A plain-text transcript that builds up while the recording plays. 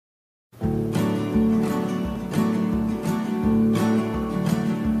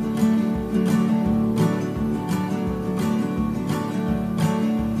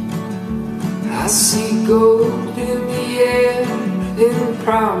gold in the air, in the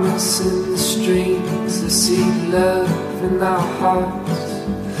promise in the strings, the seed love in our hearts,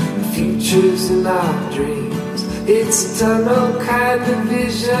 the futures in our dreams. It's a tunnel kind of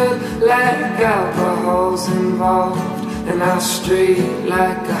vision, like alcohol's involved, and I'll stray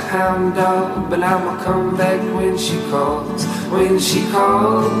like a hound dog, but I'ma come back when she calls. When she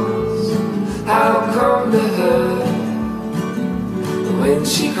calls, I'll come to her. When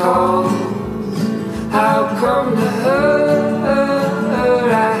she calls, I'll come to her.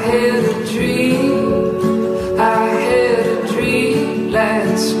 I had a dream, I had a dream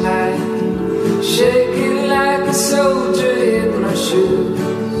last night, shaking like a soldier in my shoes.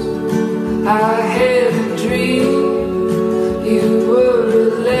 I had a dream, you were a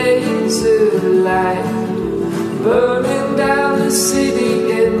laser light, burning down the city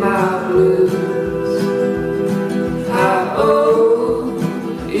in my blues. I owe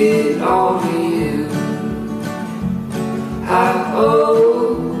it all to you. I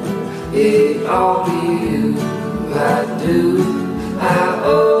owe it all to you. I do. I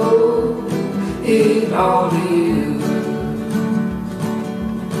owe it all to you.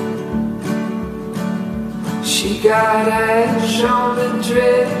 She got ash on the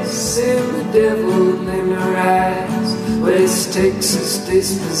dress and the devil in her eyes, West Texas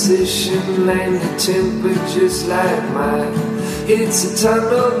disposition and a temper just like mine. It's a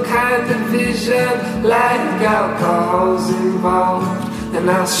tunnel kind of vision, like alcohol's involved, and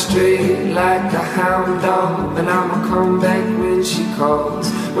I'll stray like a hound dog, and I'ma come back when she calls.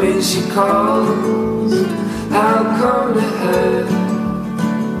 When she calls, I'll come to her.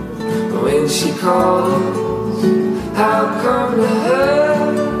 When she calls, I'll come to her.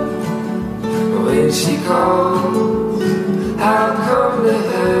 When she calls, I'll come to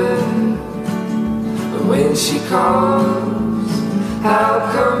her. When she calls, I'll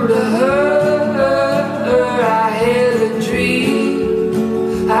come to her. I had a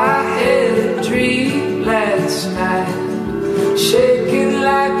dream, I had a dream last night, shaking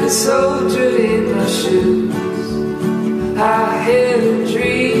like a soldier in my shoes. I had a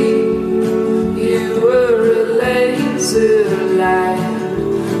dream, you were a laser light,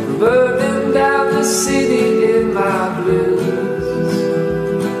 burning down the city in my blues.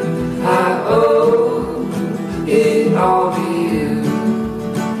 I owe it all to you.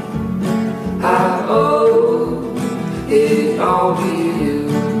 I owe it all to you.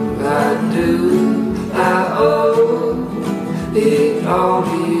 I do. I owe it all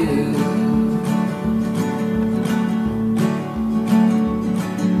to you.